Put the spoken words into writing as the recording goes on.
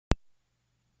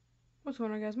What's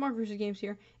going on, guys? Mark vs. Games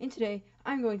here, and today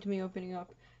I'm going to be opening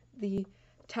up the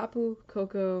Tapu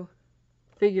Koko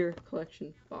figure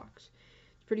collection box.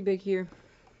 It's pretty big here.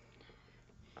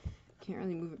 Can't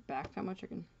really move it back that much. I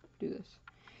can do this.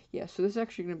 Yeah, so this is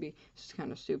actually going to be, this is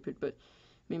kind of stupid, but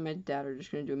me and my dad are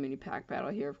just going to do a mini pack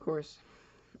battle here, of course.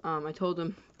 I told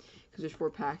him, because there's 4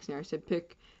 packs in here, I said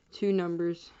pick 2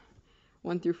 numbers,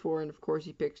 1 through 4, and of course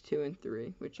he picks 2 and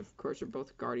 3, which of course are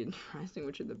both Guardian Rising,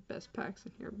 which are the best packs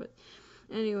in here, but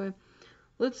anyway,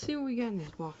 let's see what we got in this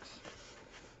box.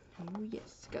 Oh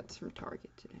yes, got this from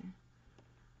Target today.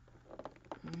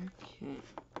 Okay.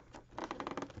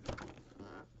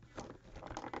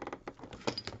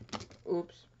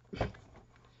 Oops.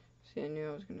 See, I knew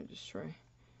I was gonna destroy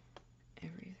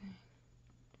everything.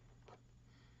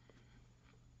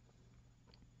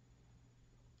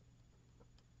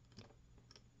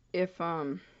 If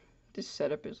this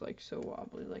setup is like so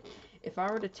wobbly, like if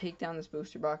I were to take down this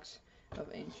booster box of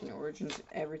Ancient Origins,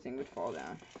 everything would fall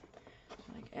down.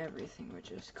 Like everything would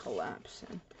just collapse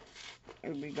and it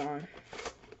would be gone.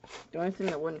 The only thing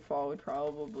that wouldn't fall would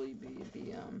probably be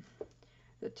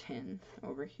the tin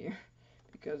over here,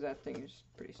 because that thing is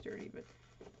pretty sturdy. But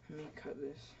let me cut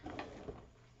this.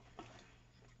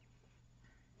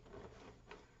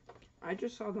 I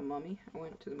just saw The Mummy. I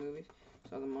went to the movies.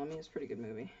 Saw The Mummy. It's a pretty good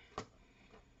movie.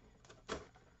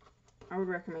 I would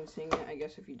recommend seeing it, I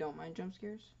guess, if you don't mind jump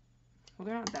scares. Well,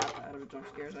 they're not that bad of jump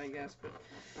scares, I guess, but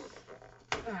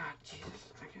ah,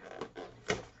 Jesus.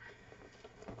 Okay.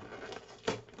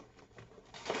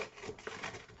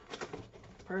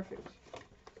 Perfect.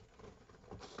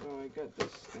 So I got this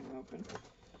thing open.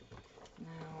 Now,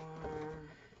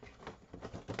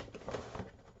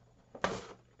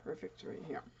 perfect right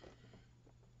here.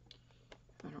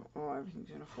 Oh,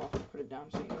 everything's gonna fall if I put it down.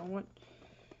 So you know what?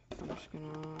 I'm just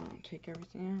gonna take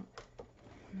everything out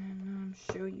and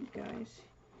show you guys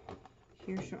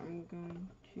here. So I'm going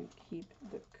to keep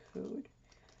the code.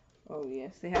 Oh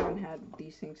yes, they haven't had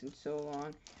these things in so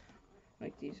long.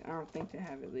 Like these, I don't think they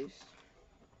have, at least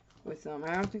with them.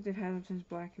 I don't think they've had them since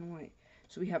Black and White.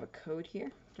 So we have a code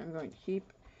here, which I'm going to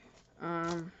keep.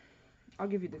 I'll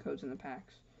give you the codes in the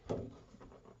packs. Get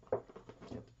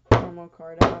the promo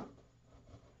card out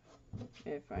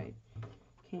if I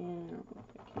can.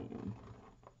 If I can.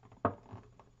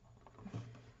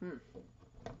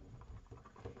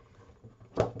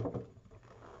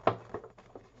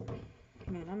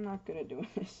 Man, I'm not good at doing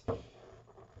this. There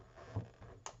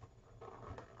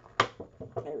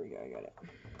we go, I got it.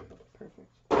 Perfect.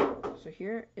 So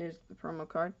here is the promo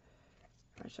card.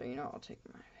 Alright, so you know I'll take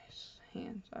my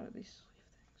hands out of these sleeve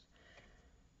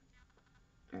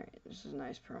things. Alright, this is a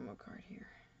nice promo card here.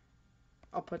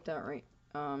 I'll put that right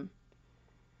in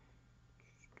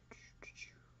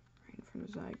front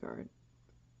of Zygarde.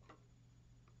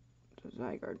 The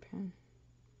Zygarde pin.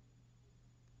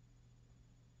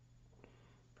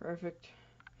 Perfect.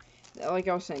 Like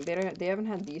I was saying, they haven't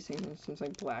had these things since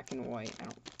like Black and White. I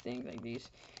don't think, like these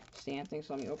stand things.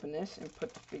 So let me open this and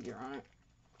put the figure on it.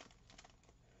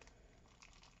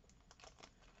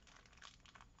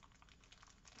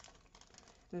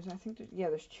 I think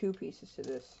there's 2 pieces to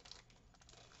this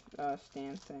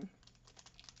stand thing.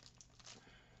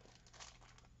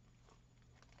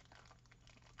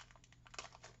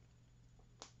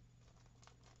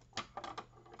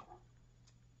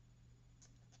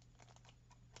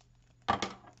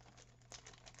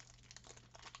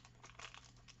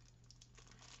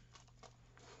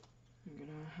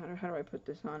 How do I put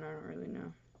this on? I don't really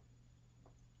know.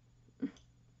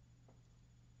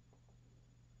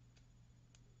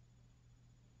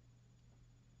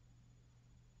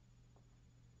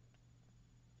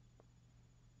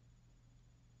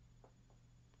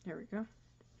 There we go.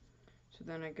 So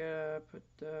then I gotta put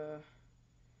the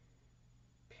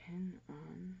pin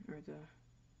on, or the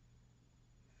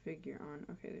figure on.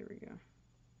 Okay, there we go.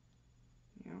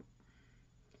 Yep.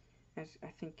 As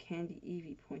I think Candy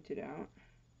Evie pointed out,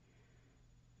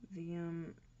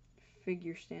 the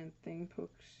figure stand thing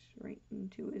pokes right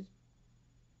into his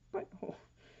butthole.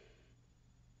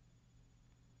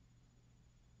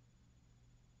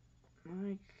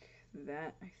 Like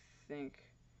that, I think.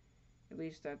 At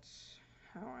least that's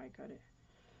how I got it.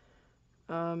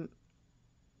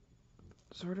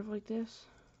 Sort of like this.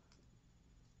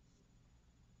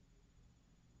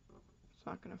 It's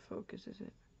not gonna focus, is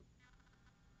it?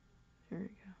 There we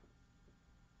go.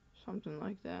 Something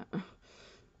like that.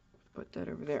 Put that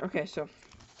over there. Okay, so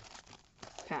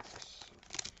packs.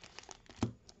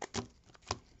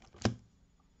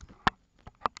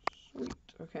 Sweet.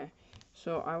 Okay,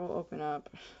 so I will open up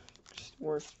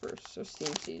worst first. So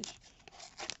Steam Siege.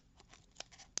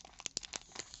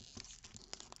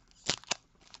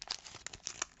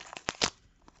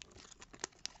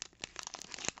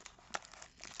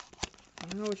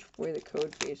 don't know which way the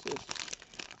code faces.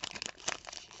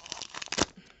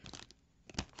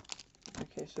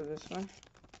 Okay, so this one.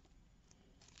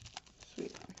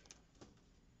 Sweet.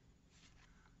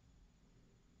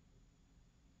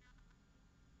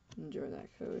 Enjoy that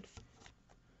code.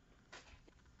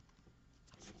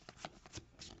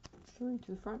 3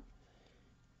 to the front.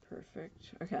 Perfect.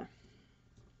 Okay.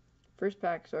 First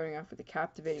pack starting off with the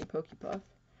Captivating Pokepuff,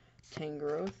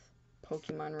 Tangrowth,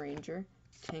 Pokemon Ranger,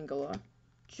 Tangela,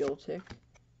 Joltik,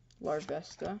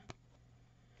 Larvesta.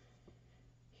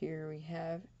 Here we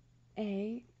have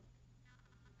a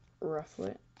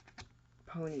Rufflet,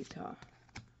 Ponyta,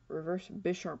 Reverse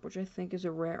Bisharp, which I think is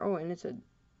a rare. Oh, and it's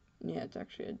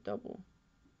actually a double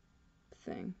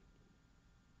thing.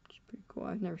 It's pretty cool.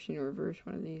 I've never seen a reverse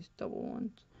one of these double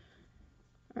ones.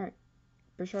 Alright,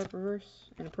 Bisharp reverse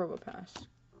and a Probopass.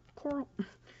 Coral.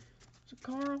 It's a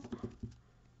Coral.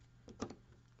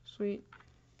 Sweet.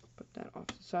 Put that off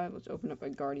to the side. Let's open up a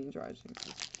Guardians Rising.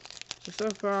 So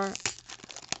far,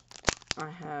 I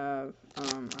have, I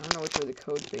don't know which way the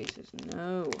code faces.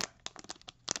 No.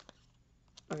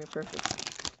 Okay,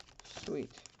 perfect.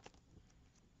 Sweet.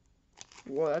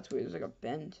 Whoa, that's weird. There's like a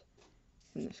bend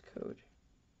in this code.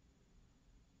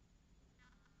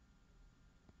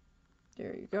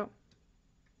 There you go.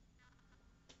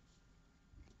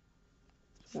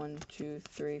 1, 2,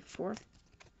 3, 4.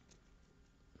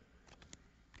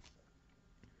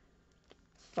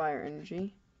 Fire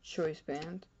Energy, Choice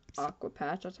Band, Aqua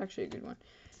Patch, that's actually a good one.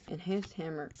 Enhanced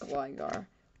Hammer, Gligar,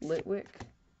 Litwick,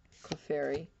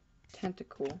 Clefairy,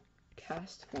 Tentacool,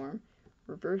 Cast Form,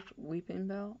 Reverse Weeping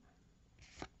Bell,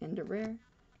 and a rare.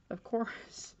 Of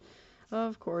course,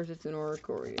 it's an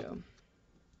Oricorio.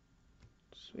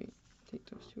 Sweet. Take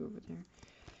those two over there.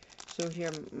 So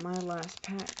here, my last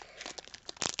pack.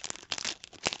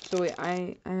 So wait,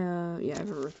 yeah, I have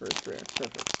a reverse rare.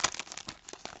 Perfect.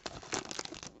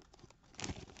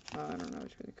 I don't know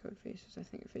which way the code faces. I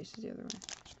think it faces the other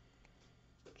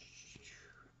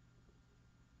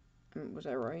way. Was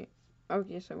I right? Oh,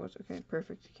 yes, I was. Okay,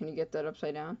 perfect. Can you get that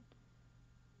upside down?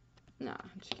 Nah,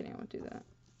 I'm just kidding. I won't do that.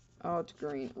 Oh, it's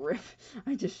green. Rip.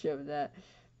 I just shoved that.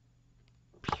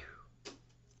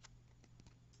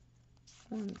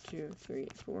 1, 2, 3,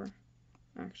 4.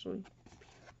 Actually.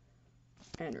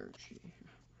 Energy.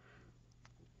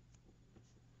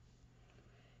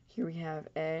 Here we have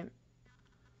a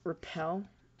Repel,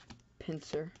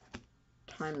 Pinsir,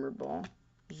 Timer Ball,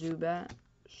 Zubat,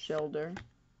 Shelder,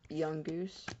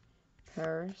 Yungoos,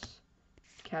 Paris,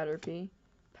 Caterpie,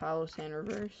 Palossand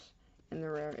Reverse, and the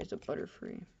rare is a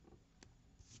Butterfree.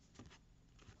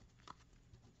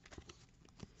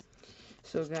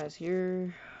 So guys,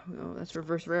 here, oh, that's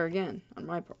reverse rare again on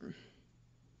my part.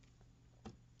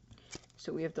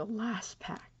 So we have the last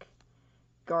pack,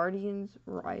 Guardians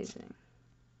Rising.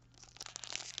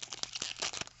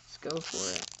 Let's go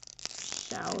for it,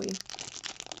 shall we?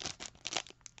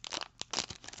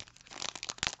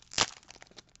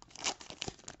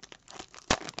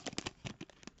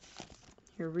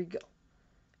 Here we go.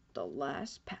 The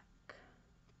last pack.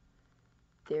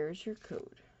 There's your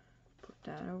code. Put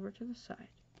that over to the side.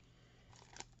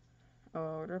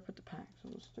 Oh, where do I put the packs?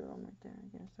 I'll just throw them right there.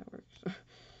 I guess that works.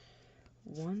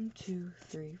 1, 2,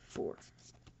 3, 4.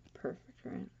 Perfect,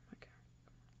 right? Okay.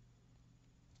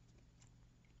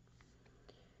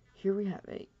 Here we have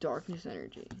a Darkness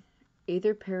Energy,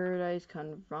 Aether Paradise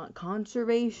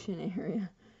Conservation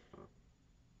Area.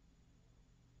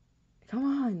 Come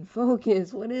on,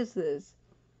 focus. What is this?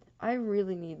 I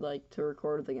really need like to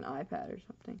record with like an iPad or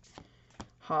something.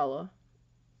 Hala,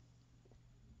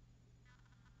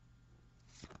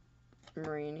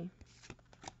 Marini,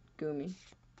 Gumi,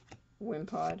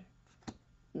 Wimpod,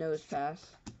 Nosepass,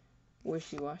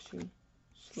 Wishy-Washy,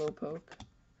 Slowpoke,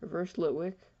 Reverse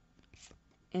Litwick,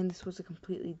 and this was a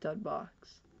completely dud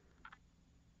box.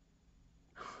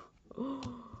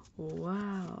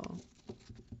 Wow.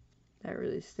 That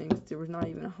really stinks. There was not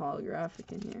even a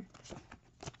holographic in here.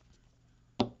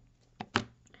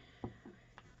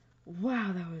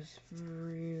 Wow, that was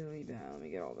really bad. Let me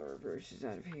get all the reverses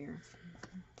out of here.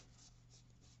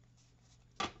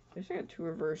 I guess I got 2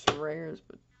 reverse rares,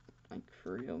 but like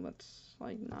for real, that's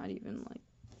like not even like.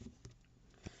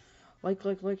 I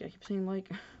keep saying like.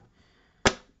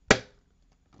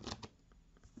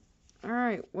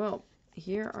 Alright, well,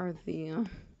 here are the,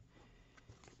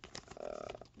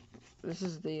 this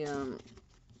is the,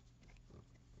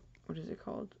 what is it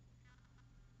called?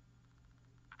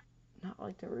 Not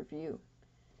like the review.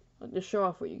 Like to show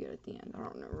off what you get at the end. I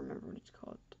don't remember what it's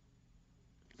called.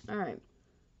 Alright.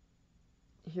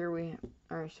 Here we,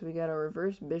 alright, so we got a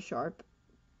reverse Bisharp.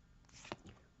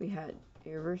 We had a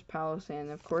reverse palisade,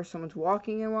 and of course someone's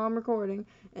walking in while I'm recording,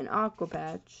 an aqua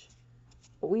patch,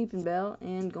 a weeping bell,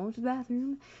 and going to the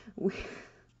bathroom,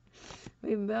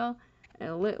 weeping bell, and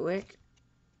a lit wick.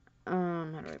 How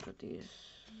do I put these?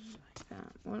 Like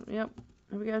that. Well, yep.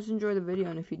 Hope you guys enjoyed the video,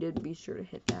 and if you did, be sure to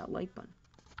hit that like button.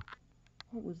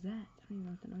 What was that? I don't even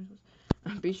know what the noise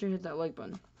was. Be sure to hit that like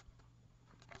button.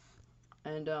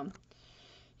 And,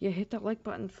 yeah, hit that like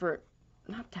button for,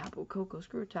 not Tapu Koko,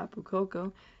 screw Tapu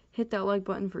Koko. Hit that like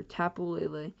button for Tapu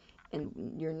Lele,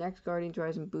 and your next Guardian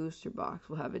Horizon booster box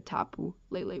will have a Tapu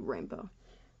Lele rainbow.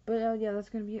 But, yeah, that's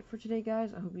going to be it for today,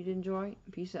 guys. I hope you did enjoy.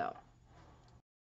 Peace out.